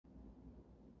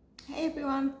Hey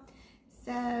everyone,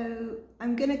 so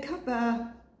I'm going to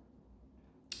cover,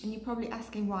 and you're probably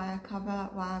asking why I'm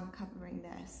covering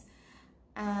this.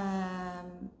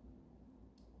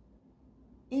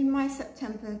 In my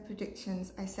September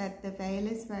predictions, I said the veil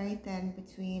is very thin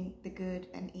between the good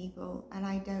and evil, and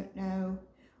I don't know,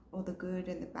 or the good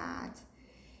and the bad.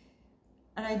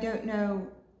 And I don't know,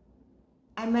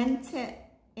 I meant it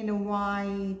in a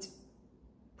wide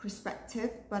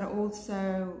perspective, but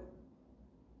also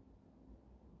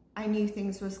I knew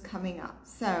things was coming up.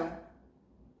 So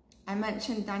I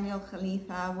mentioned Daniel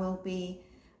Khalifa will be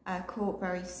caught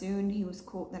very soon. He was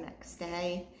caught the next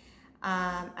day.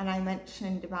 And I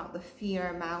mentioned about the fear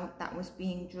amount that was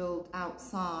being drilled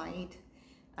outside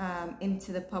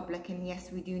into the public. And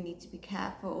yes, we do need to be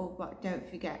careful, but don't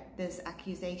forget there's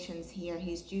accusations here.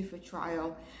 He's due for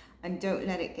trial, and don't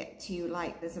let it get to you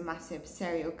like there's a massive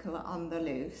serial killer on the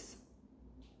loose.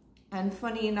 And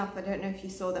funny enough, I don't know if you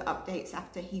saw the updates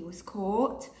after he was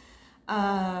caught.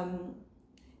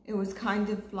 It was kind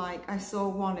of like, I saw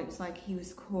one, it was like he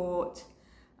was caught,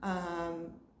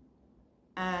 and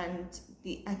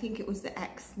I think it was the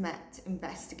ex-Met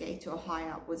investigator or high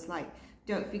up was like,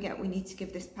 don't forget we need to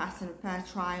give this person a fair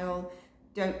trial,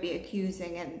 don't be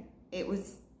accusing. And it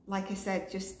was, like I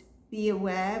said, just be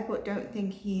aware, but don't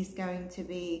think he's going to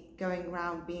be going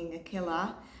around being a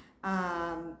killer.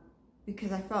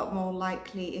 Because I felt more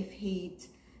likely if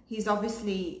he's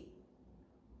obviously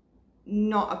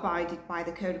not abided by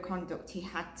the code of conduct he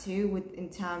had to in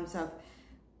terms of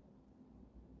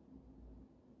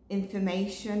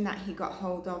information that he got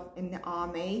hold of in the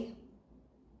army.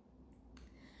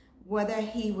 Whether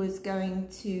he was going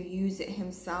to use it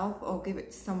himself or give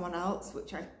it to someone else,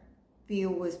 which I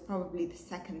feel was probably the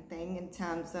second thing, in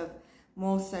terms of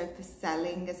more so for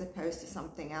selling as opposed to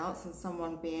something else, and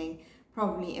someone being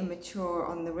probably immature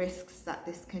on the risks that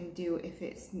this can do if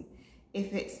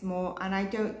it's more. And I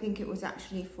don't think it was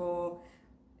actually for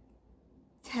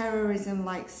terrorism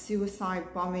like suicide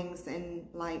bombings in,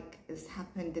 like has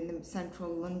happened in the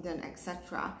central London,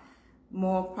 etc.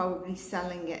 More probably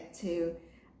selling it to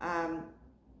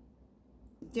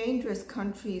dangerous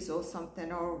countries or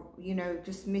something, or you know,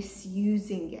 just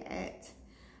misusing it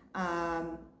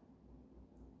and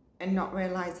not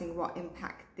realizing what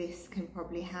impact this can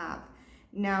probably have.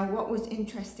 Now, what was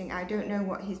interesting, I don't know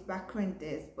what his background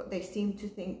is, but they seem to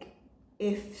think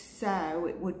if so,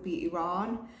 it would be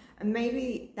Iran. And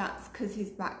maybe that's because his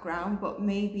background, but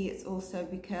maybe it's also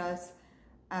because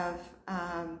of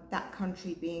that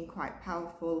country being quite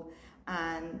powerful,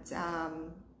 and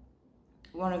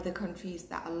one of the countries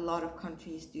that a lot of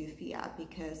countries do fear,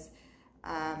 because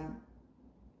I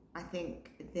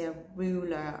think the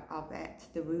ruler of it,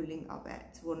 the ruling of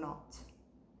it will not,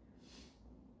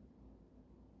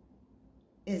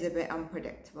 is a bit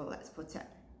unpredictable, let's put it.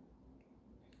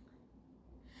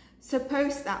 So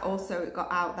post that also, it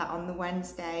got out that on the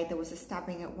Wednesday there was a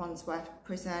stabbing at Wandsworth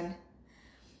prison.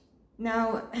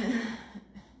 Now,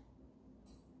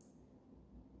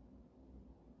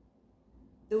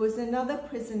 there was another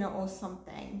prisoner or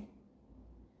something,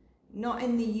 not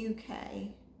in the UK.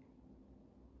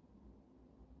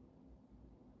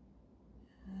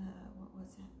 What was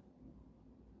it?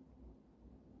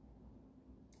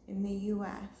 In the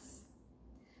US.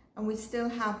 And we still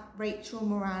have Rachel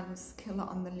Moran's killer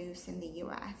on the loose in the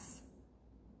US.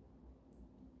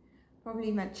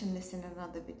 Probably mention this in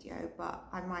another video, but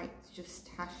I might just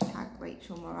hashtag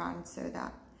Rachel Moran so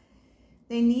that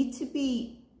they need to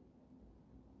be,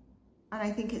 and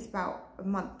I think it's about a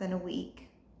month and a week.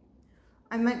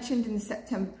 I mentioned in the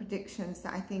September predictions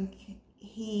that I think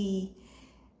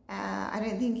I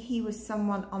don't think he was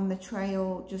someone on the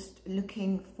trail just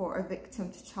looking for a victim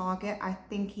to target. I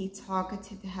think he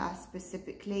targeted her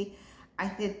specifically. I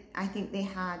think they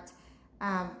had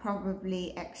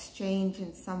probably exchange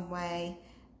in some way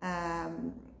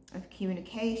of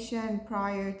communication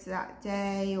prior to that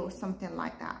day or something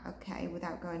like that, okay,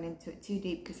 without going into it too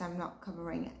deep because I'm not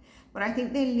covering it. But I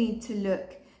think they need to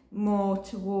look more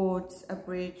towards a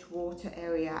bridge water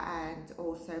area, and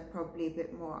also probably a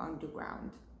bit more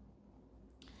underground.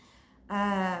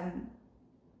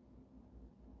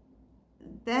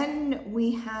 Then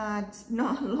we had,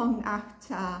 not long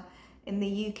after, in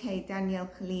the UK, Daniel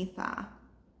Khalifa,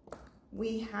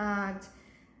 we had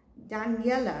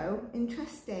Danelo,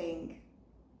 interesting,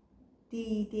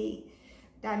 the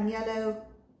Danelo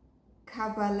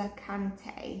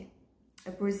Cavalcante,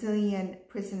 a Brazilian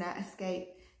prisoner,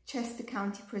 escaped Chester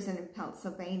County Prison in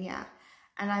Pennsylvania.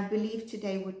 And I believe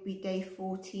today would be day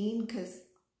 14 because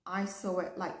I saw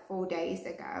it like 4 days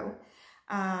ago.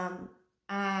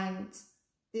 And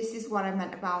this is what I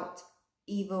meant about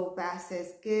evil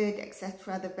versus good,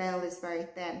 etc. The veil is very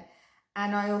thin.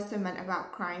 And I also meant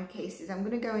about crime cases. I'm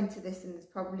going to go into this, and there's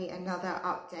probably another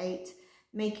update,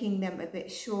 making them a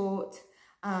bit short,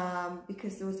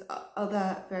 because there was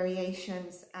other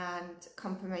variations and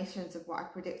confirmations of what I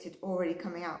predicted already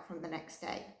coming out from the next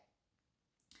day.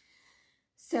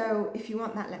 So if you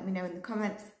want that, let me know in the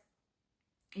comments.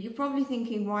 You're probably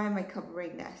thinking, why am I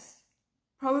covering this?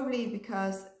 Probably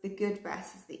because the good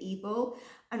versus the evil.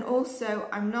 And also,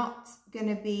 I'm not going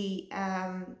to be,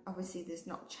 obviously there's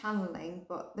not channeling,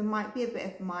 but there might be a bit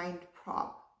of mind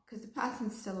prop because the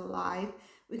person's still alive.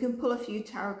 We can pull a few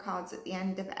tarot cards at the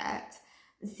end of it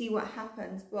and see what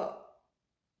happens. But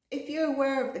if you're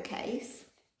aware of the case,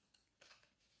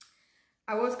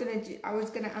 I was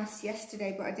gonna ask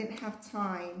yesterday, but I didn't have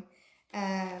time.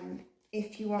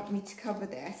 If you want me to cover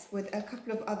this with a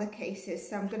couple of other cases,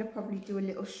 so I'm going to probably do a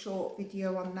little short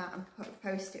video on that and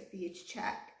post it for you to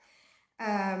check.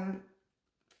 And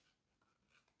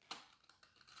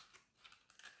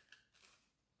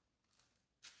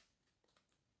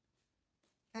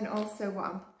also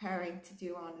what I'm preparing to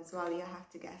do on as well. You'll have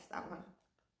to guess that one.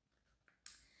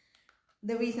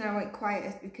 The reason I went quiet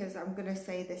is because I'm going to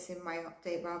say this in my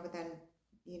update rather than,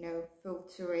 you know,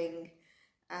 filtering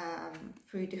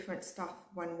through different stuff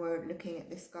when we're looking at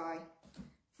this guy.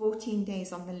 14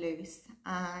 days on the loose,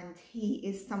 and he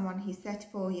is someone, he's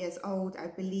 34 years old. I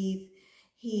believe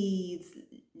he's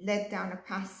led down a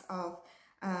path of,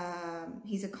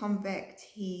 he's a convict.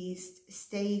 He's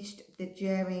staged the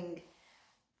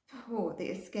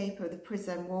escape of the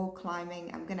prison, wall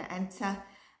climbing. I'm going to enter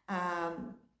a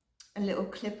little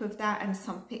clip of that and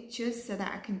some pictures so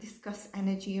that I can discuss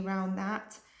energy around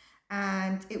that.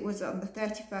 And it was on the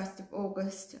 31st of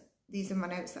August. These are my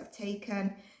notes I've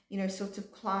taken, you know, sort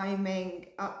of climbing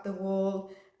up the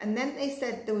wall. And then they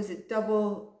said there was a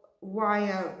double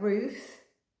wire roof,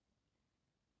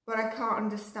 but I can't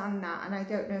understand that. And I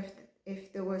don't know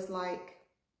if there was like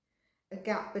a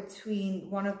gap between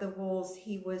one of the walls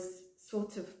he was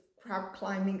sort of crab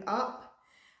climbing up.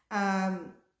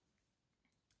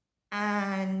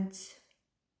 And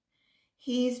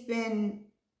he's been,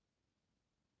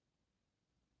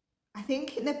 I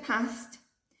think in the past,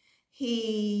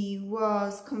 he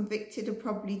was convicted of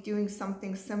probably doing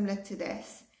something similar to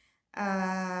this.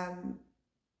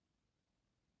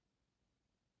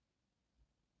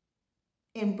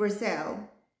 In Brazil.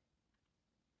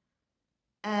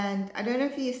 And I don't know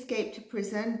if he escaped to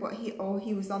prison, but he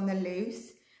was on the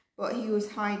loose, but he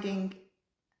was hiding.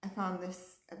 I found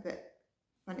this a bit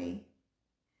funny.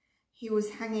 He was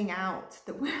hanging out.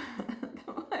 The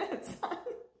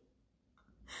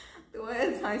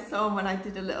words I saw when I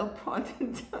did a little prod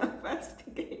into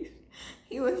investigation.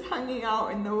 He was hanging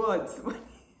out in the woods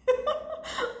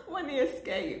when he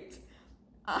escaped.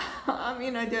 I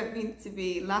mean, I don't mean to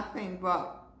be laughing,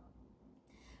 but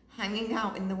hanging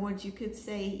out in the woods, you could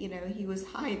say, you know, he was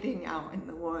hiding out in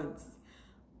the woods.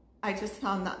 I just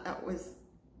found that was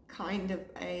kind of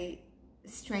a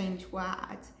strange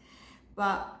word.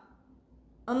 But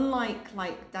unlike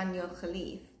like Daniel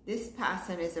Khalif, this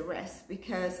person is a risk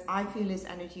because I feel his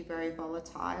energy very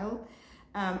volatile.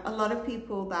 A lot of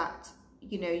people that,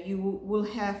 you know, you will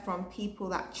hear from people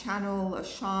that channel or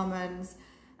shamans,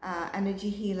 energy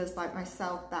healers like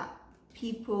myself, that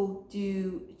people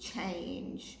do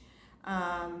change.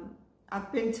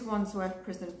 I've been to Wandsworth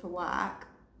prison for work.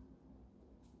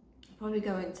 I'll probably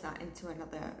go into that into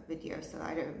another video so that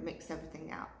I don't mix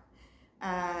everything up.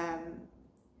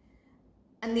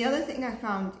 And the other thing I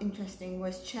found interesting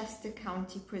was Chester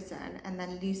County Prison and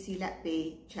then Lucy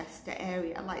Letby, Chester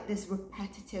area, like there's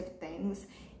repetitive things,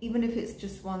 even if it's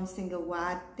just one single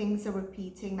word, things are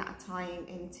repeating that are tying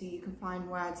into, you can find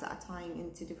words that are tying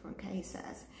into different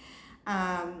cases.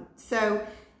 So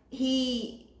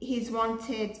he's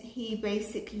wanted, he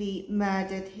basically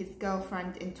murdered his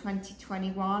girlfriend in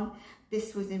 2021.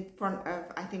 This was in front of,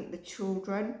 I think, the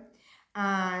children.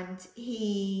 And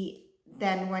he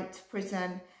then went to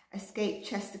prison, escaped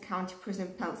Chester County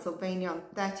Prison, Pennsylvania on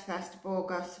 31st of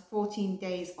August, 14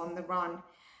 days on the run.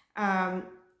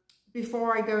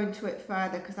 Before I go into it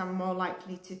further, because I'm more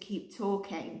likely to keep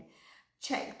talking,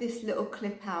 check this little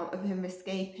clip out of him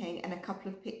escaping and a couple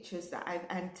of pictures that I've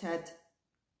entered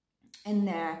in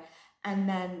there, and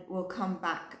then we'll come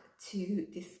back to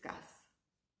discuss.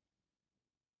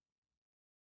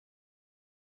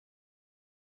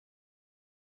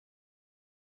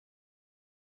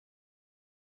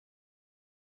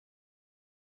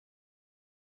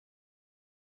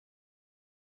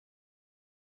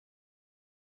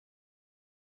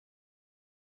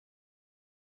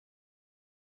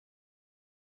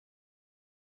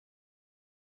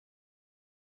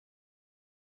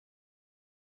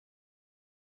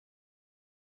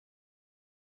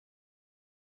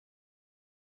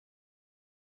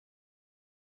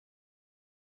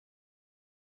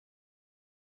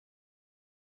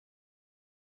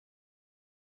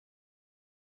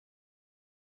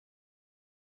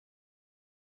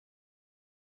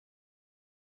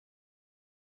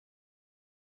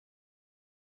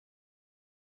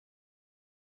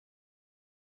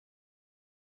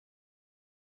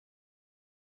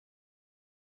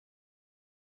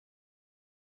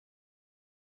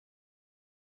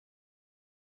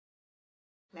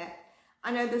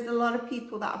 I know there's a lot of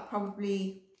people that are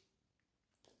probably,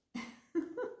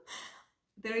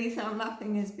 the reason I'm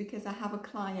laughing is because I have a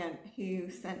client who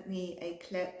sent me a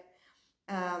clip.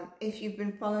 If you've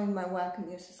been following my work and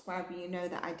you're a subscriber, you know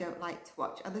that I don't like to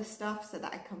watch other stuff, so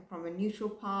that I come from a neutral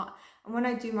part. And when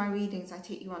I do my readings, I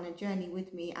take you on a journey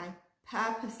with me. I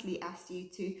purposely ask you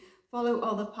to follow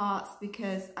all the parts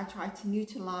because I try to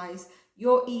neutralize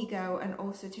your ego and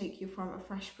also take you from a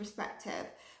fresh perspective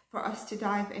for us to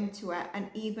dive into it.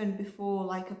 And even before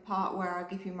like a part where I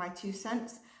give you my 2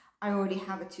 cents, I already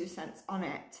have a 2 cents on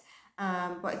it.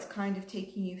 But it's kind of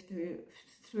taking you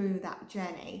through that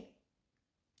journey.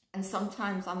 And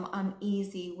sometimes I'm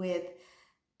uneasy with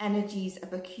energies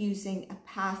of accusing a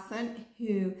person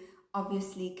who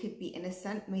obviously could be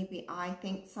innocent. Maybe I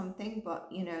think something, but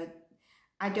you know,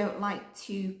 I don't like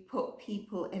to put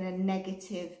people in a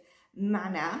negative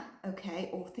manner, okay,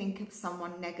 or think of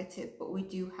someone negative, but we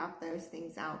do have those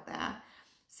things out there.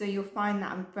 So you'll find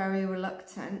that I'm very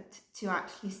reluctant to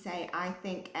actually say I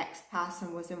think X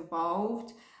person was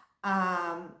involved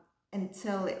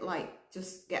until it like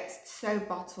just gets so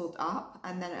bottled up,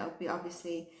 and then it'll be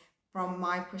obviously from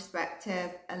my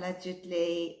perspective,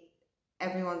 allegedly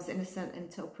everyone's innocent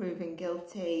until proven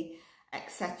guilty,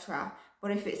 etc.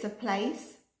 But if it's a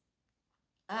place,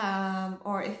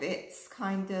 or if it's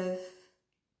kind of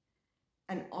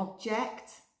an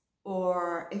object,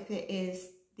 or if it is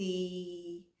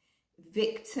the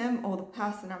victim or the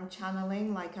person I'm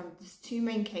channeling, like there's 2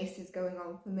 main cases going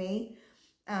on for me,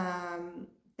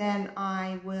 then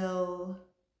I will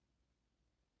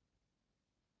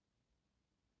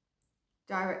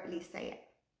directly say it,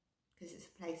 because it's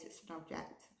a place, it's an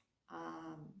object,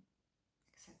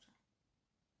 etc.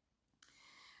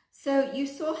 So you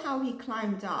saw how he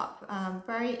climbed up,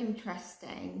 very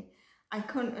interesting. I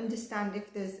couldn't understand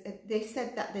if they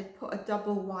said that they'd put a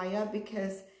double wire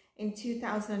because in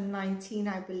 2019,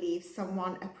 I believe,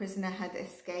 a prisoner had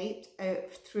escaped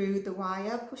through the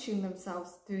wire, pushing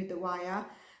themselves through the wire.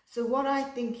 So what I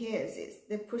think is,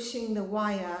 they're pushing the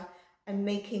wire and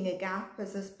making a gap,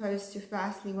 as opposed to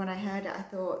firstly, when I heard it, I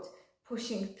thought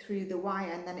pushing through the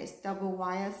wire, and then it's double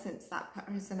wire since that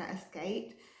prisoner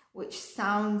escaped, which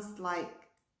sounds like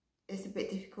it's a bit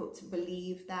difficult to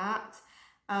believe that.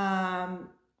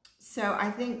 So I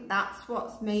think that's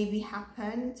what's maybe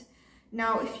happened.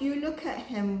 Now, if you look at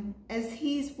him as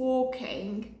he's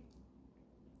walking,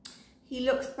 he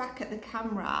looks back at the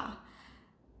camera.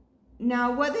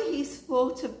 Now, whether he's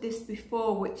thought of this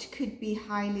before, which could be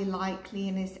highly likely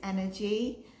in his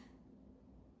energy,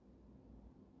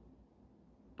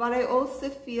 but I also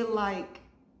feel like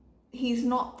he's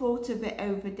not thought of it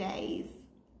over days.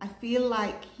 I feel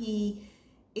like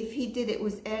if he did it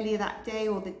was earlier that day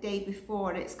or the day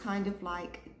before, and it's kind of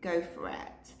like, go for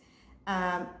it.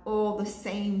 All the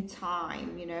same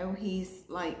time, you know, he's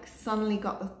like suddenly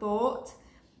got the thought.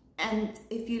 And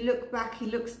if you look back, he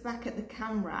looks back at the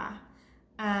camera,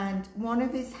 and one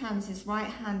of his hands, his right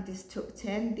hand, is tucked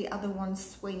in, the other one's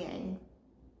swinging.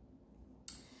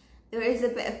 There is a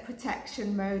bit of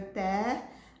protection mode there,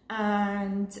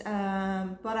 and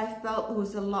but I felt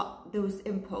there was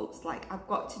impulse, like I've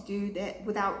got to do that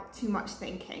without too much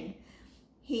thinking.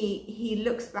 He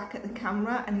looks back at the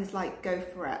camera and he's like, go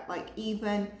for it. Like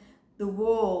even the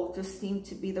wall just seemed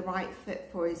to be the right fit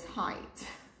for his height.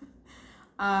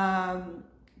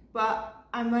 But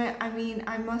I mean,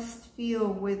 I must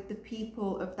feel with the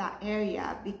people of that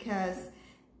area, because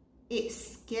it's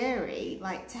scary,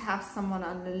 like to have someone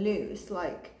on the loose.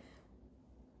 Like,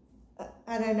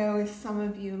 I don't know if some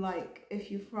of you, like if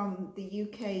you're from the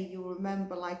UK, you'll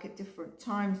remember like at different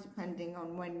times, depending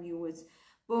on when you was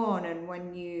born and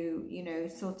when you know,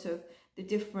 sort of the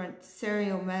different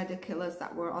serial murder killers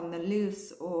that were on the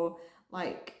loose, or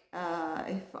like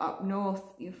if up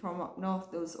north, you're from up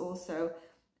north, there was also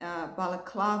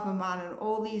Balaclava Man and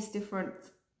all these different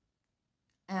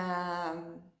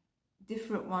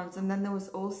ones. And then there was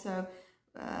also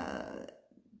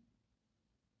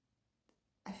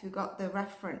I forgot the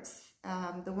reference,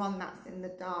 the one that's in the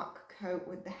dark coat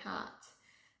with the hat.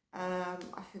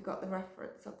 I forgot the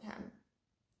reference of him.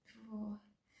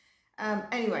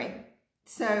 Anyway,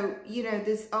 so you know,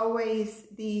 there's always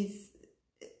these,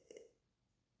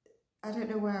 I don't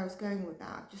know where I was going with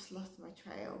that, I've just lost my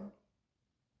trail.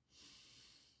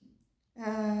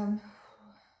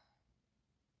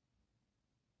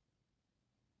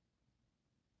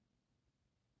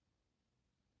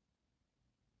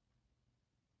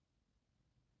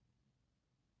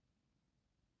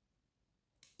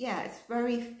 Yeah, it's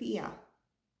very fear.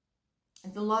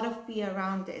 There's a lot of fear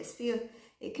around it. It's fear.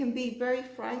 It can be very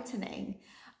frightening.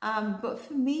 But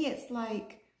for me, it's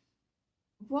like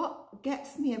what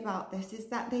gets me about this is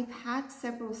that they've had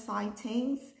several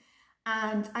sightings,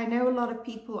 and I know a lot of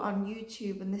people on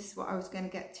YouTube, and this is what I was going to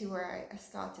get to, where I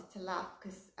started to laugh,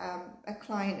 because a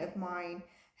client of mine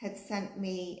had sent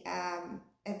me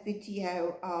a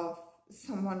video of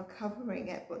someone covering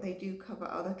it, but they do cover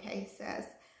other cases.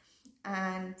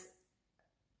 And,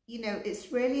 you know,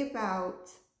 it's really about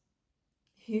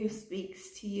who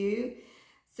speaks to you.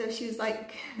 So she was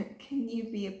like, can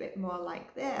you be a bit more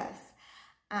like this?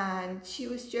 And she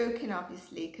was joking,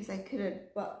 obviously, because I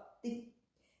couldn't, but the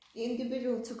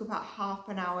individual took about half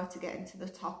an hour to get into the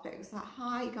topic. It was like,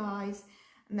 hi guys,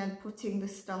 and then putting the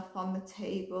stuff on the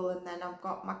table, and then I've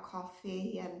got my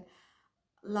coffee, and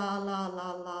la la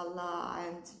la la la,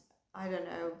 and I don't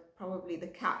know, probably the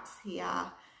cat's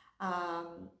here.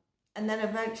 And then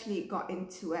eventually it got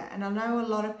into it. And I know a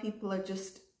lot of people are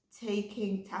just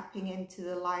tapping into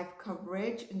the live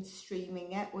coverage and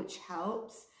streaming it, which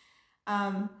helps.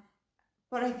 But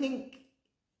I think,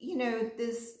 you know,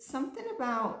 there's something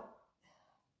about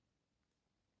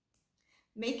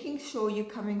making sure you're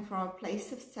coming from a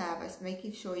place of service,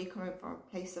 making sure you're coming from a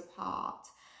place of heart.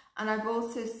 And I've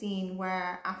also seen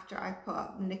where, after I put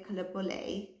up Nicola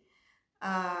Bully,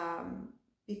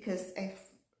 because a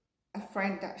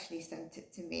friend actually sent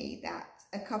it to me, that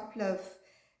a couple of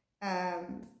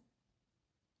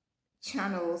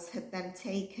channels had then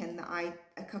taken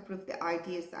a couple of the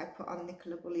ideas that I put on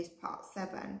Nicola Bully's part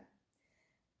 7,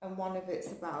 and one of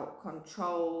it's about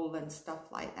control and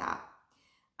stuff like that.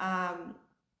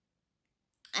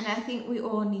 And I think we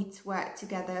all need to work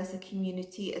together as a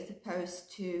community, as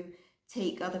opposed to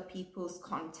take other people's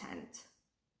content.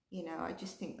 You know, I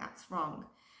just think that's wrong.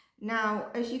 Now,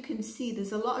 as you can see,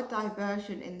 there's a lot of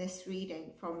diversion in this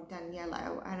reading from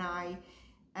Danelo, and I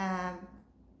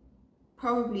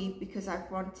probably because I've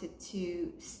wanted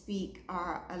to speak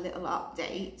a little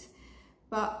update,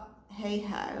 but hey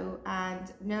ho,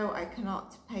 and no, I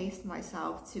cannot pace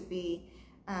myself to be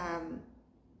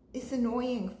it's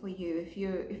annoying for you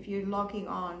if you're logging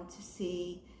on to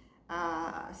see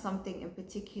something in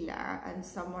particular, and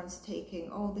someone's taking,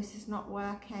 oh, this is not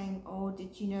working, or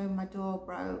did you know my door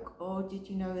broke, or did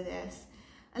you know this?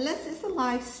 Unless it's a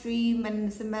live stream and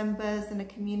there's members and a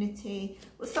community.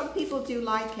 Well, some people do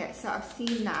like it, so I've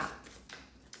seen that.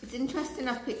 It's interesting,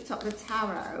 I picked up the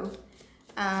tarot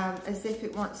as if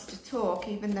it wants to talk,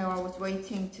 even though I was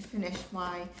waiting to finish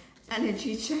my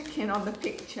energy check-in on the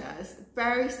pictures.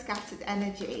 Very scattered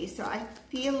energy, so I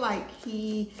feel like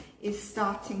he is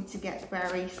starting to get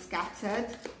very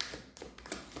scattered.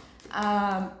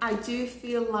 I do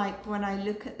feel like when I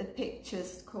look at the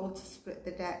pictures, called to split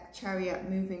the deck, Chariot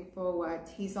moving forward,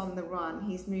 he's on the run,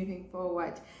 he's moving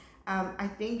forward. I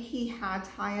think he had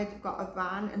got a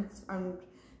van, and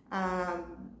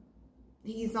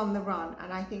he's on the run,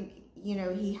 and I think, you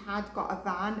know, he had got a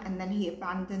van and then he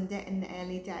abandoned it in the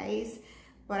early days,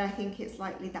 but I think it's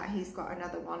likely that he's got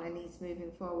another one and he's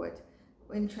moving forward.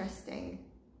 Interesting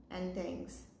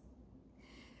endings.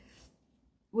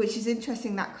 Which is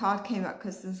interesting that card came up,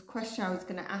 because there's a question I was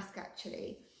going to ask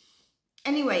actually.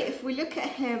 Anyway, if we look at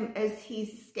him as he's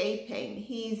escaping,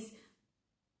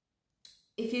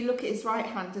 if you look at his right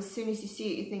hand, as soon as you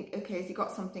see it, you think, okay, has he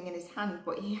got something in his hand?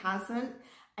 But he hasn't,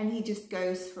 and he just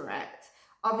goes for it.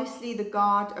 Obviously, the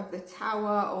guard of the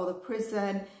tower or the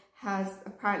prison has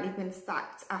apparently been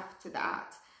sacked after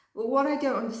that. But what I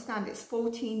don't understand, it's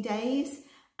 14 days,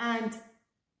 and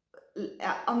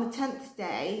on the 10th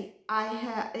day, I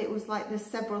heard it was like there's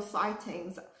several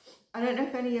sightings. I don't know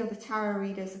if any of the tarot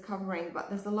readers are covering, but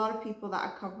there's a lot of people that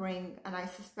are covering, and I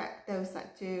suspect those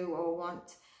that do or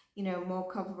want, you know, more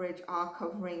coverage are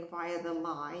covering via the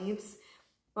lives.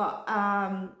 But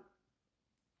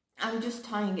I'm just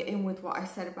tying it in with what I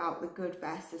said about the good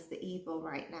versus the evil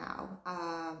right now.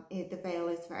 The veil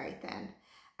is very thin,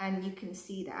 and you can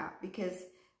see that because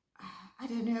I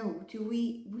don't know,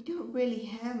 we don't really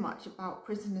hear much about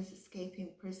prisoners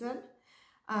escaping prison,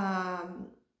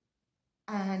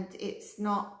 and it's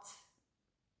not,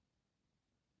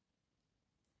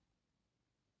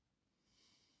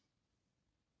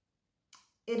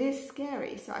 it is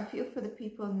scary. So I feel for the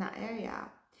people in that area.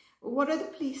 What are the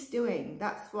police doing?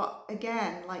 That's what,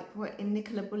 again, like what in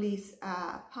Nicola Bully's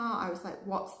part, I was like,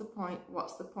 what's the point?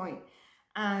 What's the point?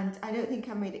 And I don't think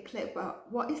I made it clear, but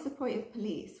what is the point of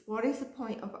police? What is the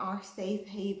point of our safe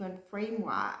haven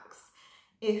frameworks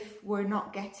if we're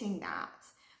not getting that?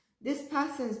 This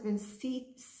person has been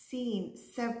seen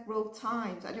several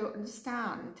times. I don't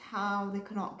understand how they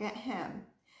cannot get him.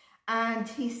 And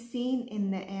he's seen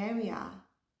in the area.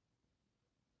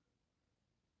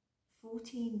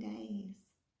 14 days.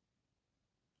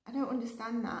 I don't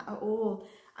understand that at all.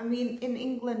 I mean, in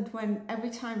England, when every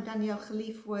time Daniel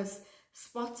Khalif was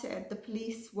spotted, the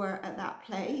police were at that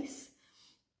place.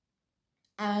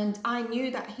 And I knew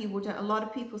that he wouldn't, a lot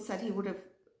of people said he would have,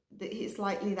 that it's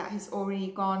likely that he's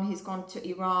already gone, he's gone to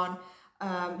Iran,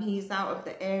 he's out of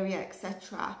the area,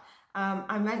 etc.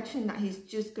 I mentioned that he's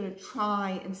just going to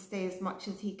try and stay as much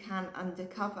as he can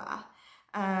undercover.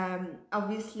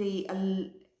 Obviously,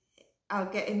 I'll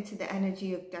get into the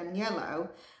energy of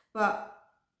Danilo, but,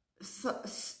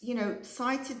 you know,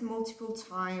 sighted multiple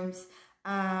times.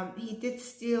 He did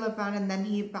steal a van and then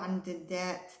he abandoned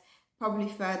it, probably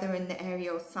further in the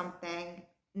area or something.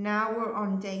 Now we're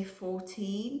on day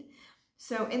 14.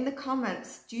 So in the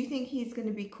comments, do you think he's going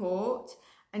to be caught?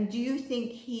 And do you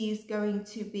think he's going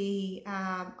to be,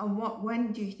 and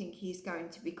when do you think he's going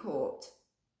to be caught?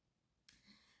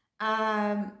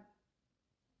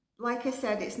 Like I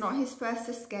said, it's not his first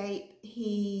escape.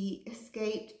 He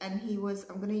escaped and he was,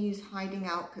 I'm going to use hiding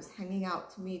out, because hanging out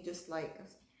to me just like, I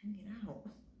was hanging out.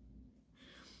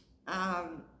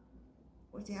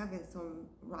 Was he having some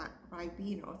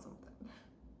ribena or something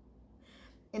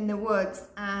in the woods?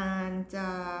 And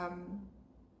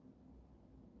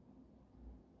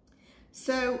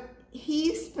so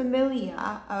he's familiar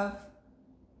of,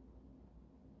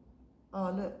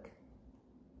 oh look,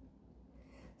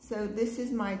 so this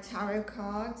is my tarot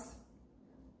cards,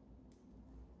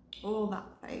 all that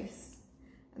face,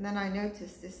 and then I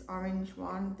noticed this orange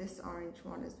one as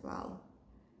well,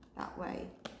 that way,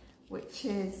 which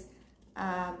is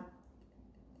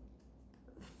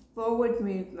forward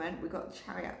movement. We got the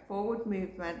Chariot, forward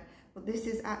movement, but this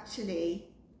is actually,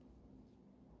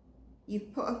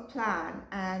 you've put a plan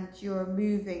and you're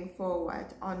moving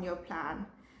forward on your plan.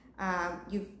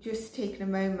 You've just taken a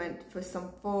moment for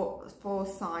some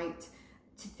foresight,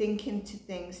 to think into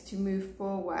things, to move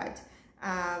forward,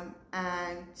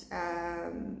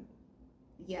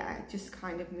 yeah, just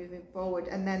kind of moving forward.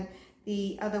 And then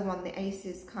the other one, the ace,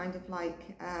 is kind of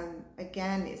like,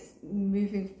 again, it's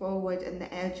moving forward and the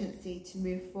urgency to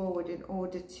move forward in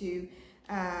order to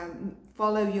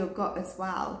follow your gut as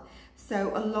well.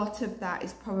 So a lot of that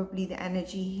is probably the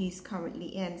energy he's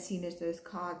currently in, seeing as those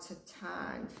cards have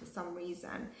turned for some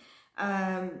reason.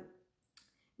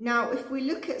 Now, if we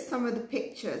look at some of the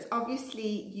pictures,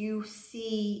 obviously you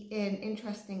see in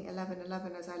interesting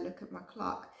 11:11 as I look at my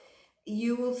clock,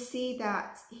 you will see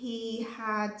that he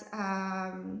had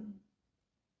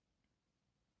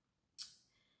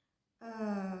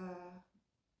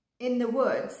in the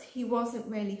woods, he wasn't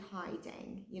really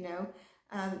hiding, you know,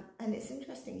 and it's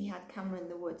interesting, he had camera in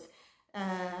the woods,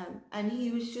 and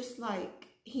he was just like,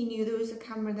 he knew there was a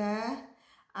camera there.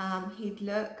 He'd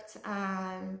looked,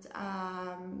 and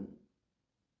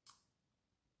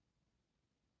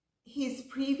his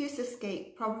previous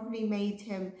escape probably made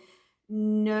him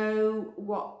know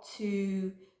what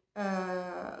to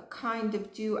kind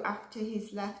of do after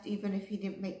he's left, even if he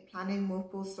didn't make planning. We'll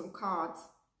pull some cards.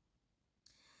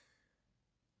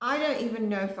 I don't even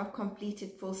know if I've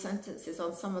completed full sentences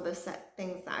on some of the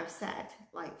things that I've said.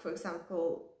 Like, for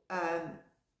example,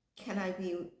 can I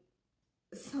be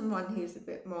someone who's a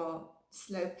bit more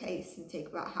slow paced and take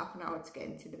about half an hour to get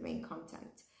into the main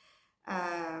content?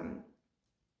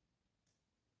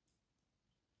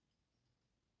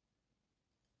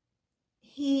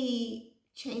 He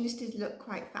changed his look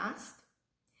quite fast.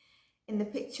 In the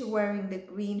picture, wearing the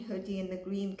green hoodie and the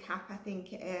green cap, I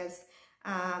think it is.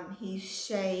 He's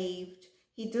shaved.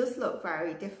 He does look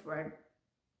very different.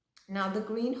 Now, the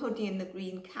green hoodie and the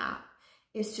green cap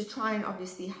is to try and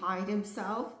obviously hide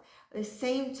himself. At the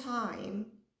same time,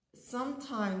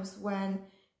 sometimes when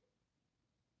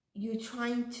you're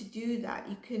trying to do that,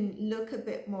 you can look a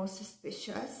bit more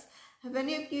suspicious. Have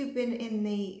any of you been in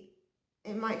the,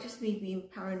 it might just be being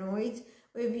paranoid,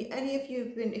 but have any of you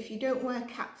have been, if you don't wear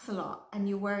caps a lot and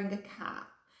you're wearing a cap,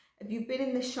 have you been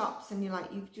in the shops and you're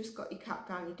like, you've just got your cap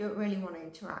down, you don't really want to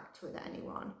interact with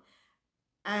anyone,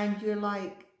 and you're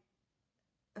like,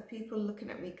 are people looking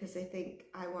at me because they think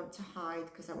I want to hide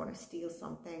because I want to steal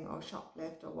something or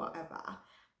shoplift or whatever?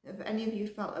 Have any of you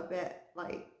felt a bit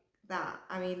like that?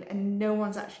 I mean, and no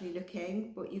one's actually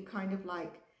looking, but you kind of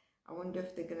like, I wonder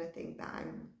if they're going to think that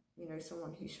I'm, you know,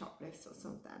 someone who shoplifts or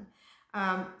something.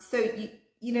 So,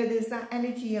 you know, there's that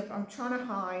energy of I'm trying to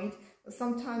hide, but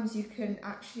sometimes you can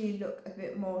actually look a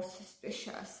bit more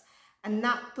suspicious. And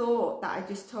that thought that I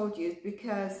just told you is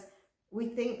because we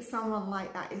think someone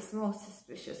like that is more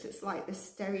suspicious. It's like the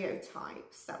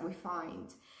stereotypes that we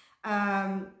find.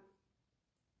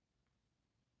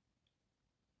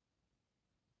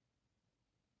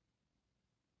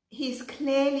 he's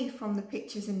clearly, from the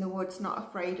pictures in the woods, not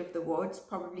afraid of the woods,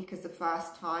 probably because the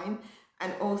first time,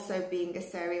 and also being a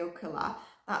serial killer.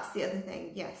 That's the other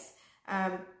thing, yes.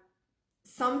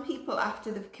 Some people,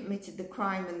 after they've committed the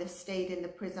crime and they've stayed in the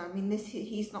prison, I mean,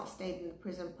 he's not stayed in the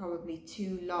prison probably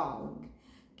too long,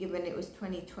 given it was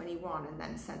 2021 and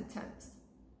then sentenced.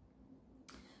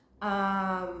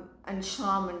 And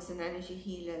shamans and energy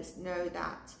healers know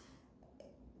that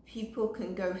people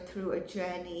can go through a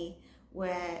journey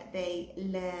where they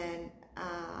learn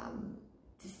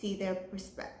to see their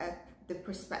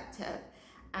perspective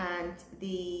and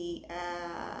the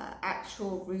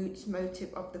actual root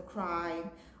motive of the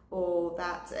crime, or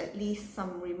that at least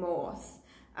some remorse.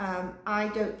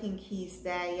 I don't think he's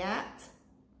there yet.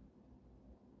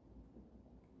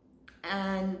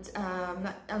 And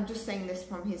I'm just saying this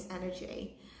from his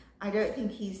energy. I don't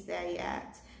think he's there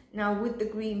yet. Now, with the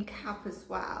green cap as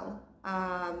well,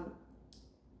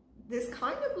 there's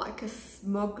kind of like a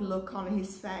smug look on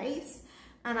his face.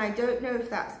 And I don't know if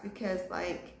that's because,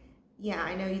 like, yeah,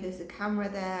 I know there's a camera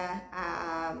there.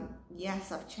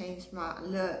 Yes, I've changed my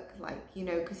look, like, you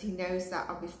know, because he knows that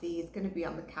obviously he's going to be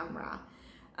on the camera.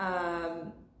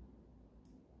 And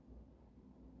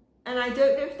I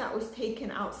don't know if that was taken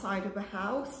outside of a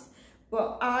house,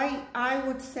 but I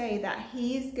would say that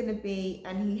he's going to be,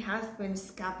 and he has been,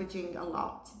 scavenging a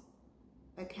lot,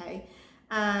 okay?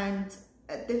 And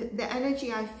the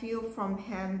energy I feel from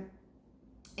him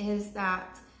is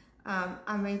that,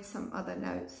 I made some other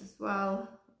notes as well.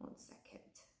 1 second.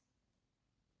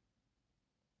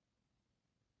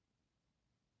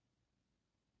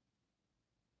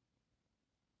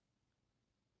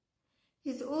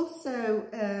 He's also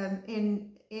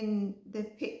in the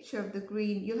picture of the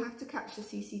green. You'll have to catch the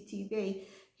CCTV.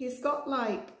 He's got,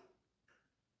 like,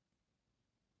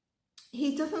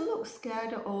 he doesn't look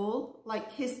scared at all.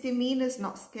 Like, his demeanor's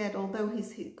not scared, although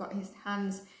he's got his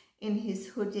hands in his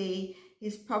hoodie.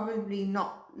 He's probably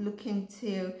not looking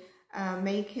to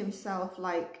make himself,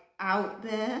 like, out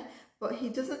there, but he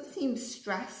doesn't seem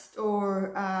stressed,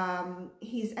 or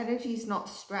his energy's not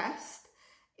stressed.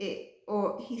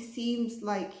 Or he seems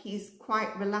like he's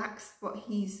quite relaxed, but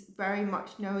he's very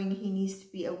much knowing he needs to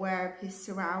be aware of his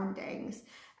surroundings.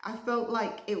 I felt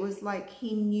like it was like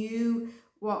he knew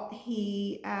what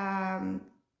he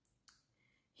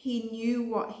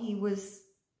was,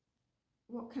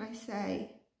 what can I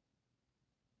say?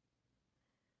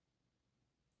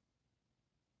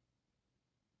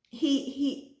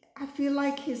 I feel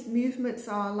like his movements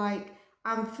are like,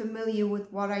 I'm familiar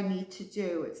with what I need to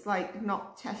do. It's like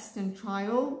not test and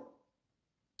trial.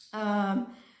 And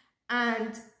I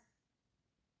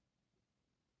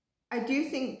do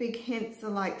think big hints are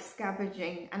like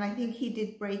scavenging. And I think he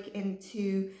did break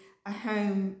into a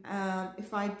home.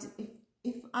 If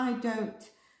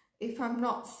I'm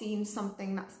not seeing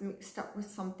something that's mixed up with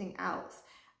something else,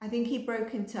 I think he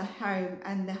broke into a home,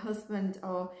 and the husband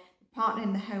or partner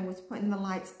in the home was putting the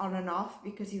lights on and off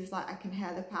because he was like, I can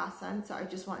hear the person, so I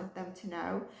just wanted them to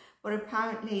know. But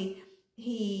apparently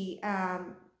he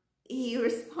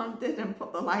responded and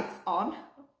put the lights on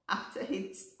after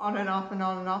he'd on and off and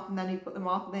on and off, and then he put them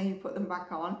off and then he put them back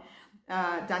on.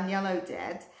 Danelo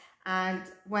did. And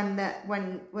when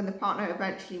the partner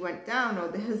eventually went down, or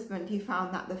the husband, he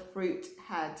found that the fruit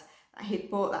that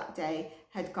he'd bought that day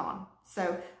had gone.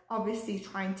 So obviously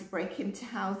trying to break into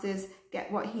houses, get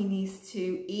what he needs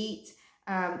to eat.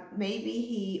 Maybe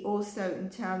he also, in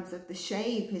terms of the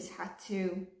shave, has had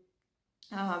to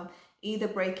either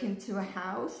break into a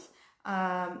house.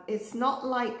 It's not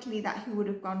likely that he would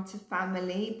have gone to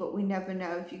family, but we never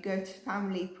know. If you go to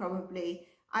family, probably,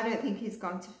 I don't think he's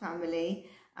gone to family.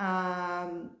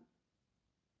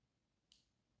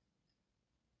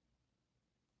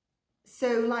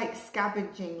 So like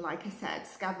scavenging, like I said,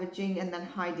 scavenging and then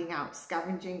hiding out,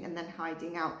 scavenging and then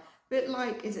hiding out. Bit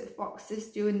like, is it foxes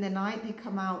do in the night? They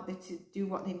come out, they do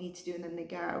what they need to do, and then they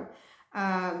go.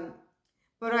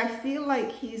 But I feel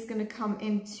like he's going to come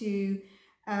into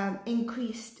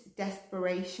increased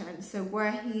desperation. So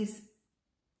where he's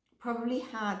probably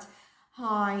had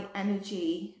high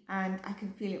energy, and I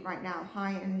can feel it right now,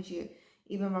 high energy,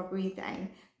 even my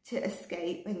breathing, to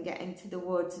escape and get into the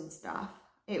woods and stuff.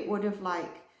 It would have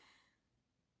like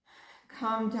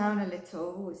calmed down a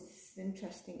little. Oh, it's this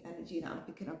interesting energy that I'm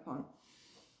picking up on.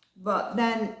 But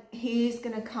then he's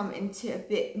going to come into a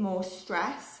bit more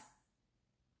stress.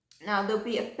 Now there'll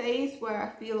be a phase where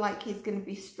I feel like he's going to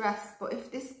be stressed, but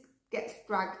if this gets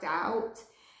dragged out,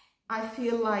 I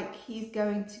feel like he's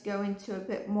going to go into a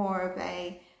bit more of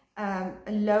a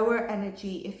lower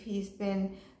energy if he's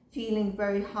been feeling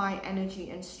very high energy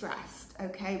and stressed,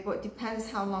 okay? But it depends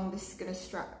how long this is going to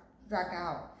drag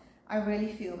out. I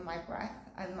really feel my breath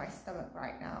and my stomach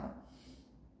right now.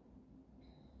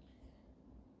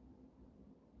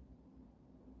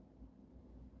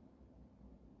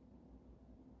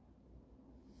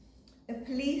 The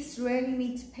police really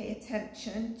need to pay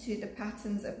attention to the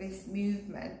patterns of his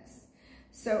movements.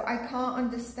 So I can't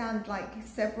understand, like,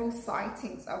 several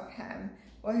sightings of him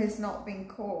where he's not been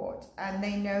caught, and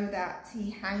they know that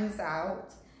he hangs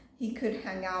out. He could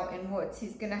hang out in woods.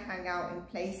 He's going to hang out in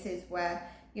places where,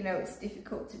 you know, it's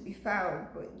difficult to be found.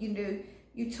 But, you know,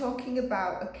 you're talking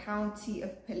about a county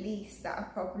of police that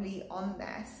are probably on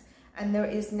this, and there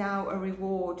is now a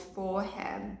reward for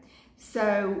him.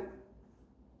 So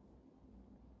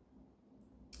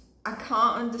I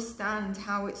can't understand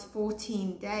how it's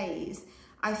 14 days.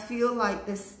 I feel like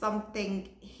there's something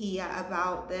here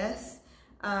about this.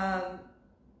 And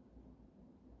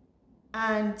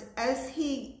as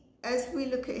we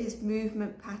look at his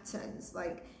movement patterns,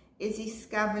 like, is he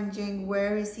scavenging?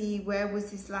 Where is he? Where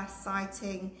was his last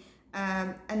sighting?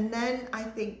 And then I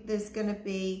think there's going to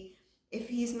be, if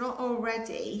he's not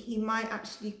already, he might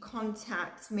actually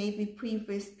contact maybe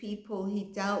previous people he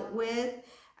dealt with.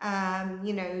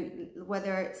 You know,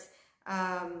 whether it's,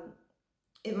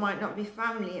 it might not be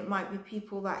family, it might be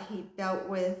people that he dealt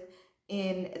with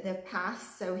in the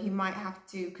past. So he might have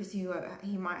to, because he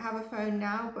might have a phone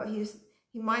now, but he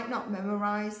might not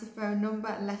memorize the phone number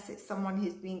unless it's someone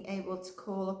he's being able to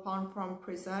call upon from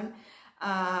prison.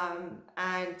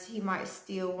 And he might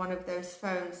steal one of those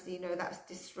phones, you know, that's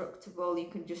destructible, you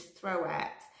can just throw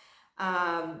it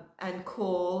and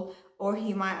call, or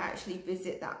he might actually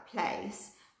visit that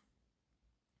place.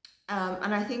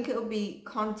 And I think it'll be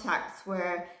contacts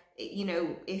where, you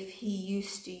know, if he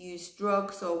used to use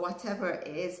drugs or whatever it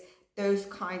is, those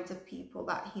kinds of people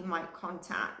that he might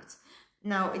contact.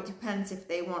 Now, it depends if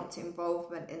they want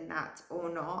involvement in that or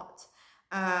not.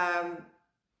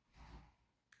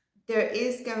 There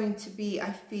is going to be,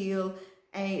 I feel,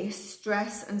 a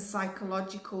stress and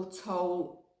psychological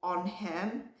toll on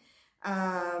him.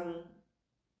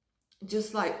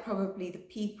 Just like probably the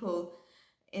people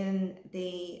in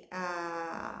the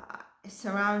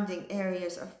surrounding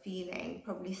areas are feeling,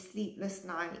 probably sleepless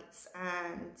nights,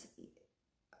 and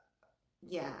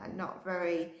yeah, not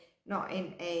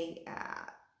in a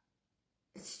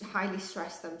highly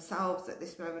stressed themselves at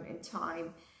this moment in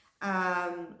time.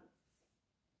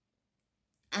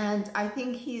 And I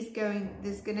think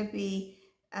there's going to be,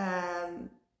 I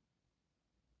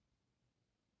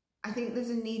think there's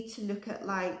a need to look at,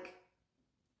 like,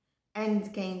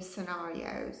 end game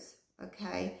scenarios.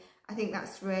 Okay, I think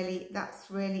that's really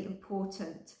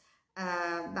important.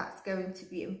 That's going to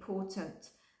be important.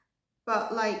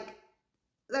 But, like,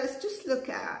 let's just look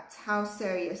at how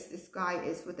serious this guy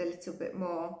is with a little bit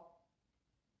more.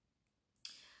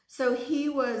 So he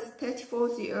was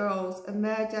 34-year-old, a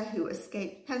murderer who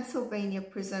escaped Pennsylvania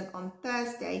prison on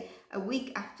Thursday, a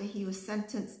week after he was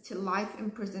sentenced to life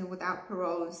in prison without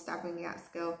parole and stabbing the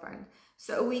ex-girlfriend.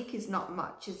 So a week is not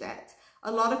much, is it?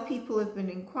 A lot of people have been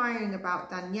inquiring about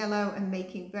Danelo and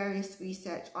making various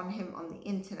research on him on the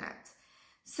internet.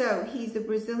 So he's a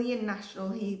Brazilian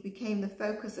national. He became the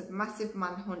focus of massive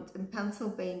manhunt in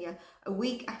Pennsylvania a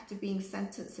week after being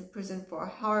sentenced in prison for a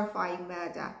horrifying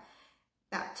murder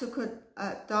that took a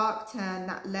dark turn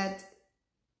that led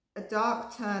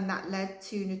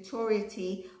to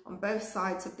notoriety on both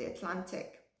sides of the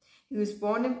Atlantic. He was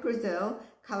born in Brazil.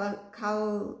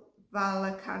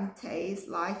 Cavalcante's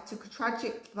life took a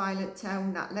tragic, violent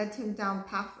turn that led him down a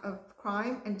path of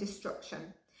crime and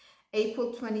destruction.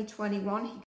 April 2021, he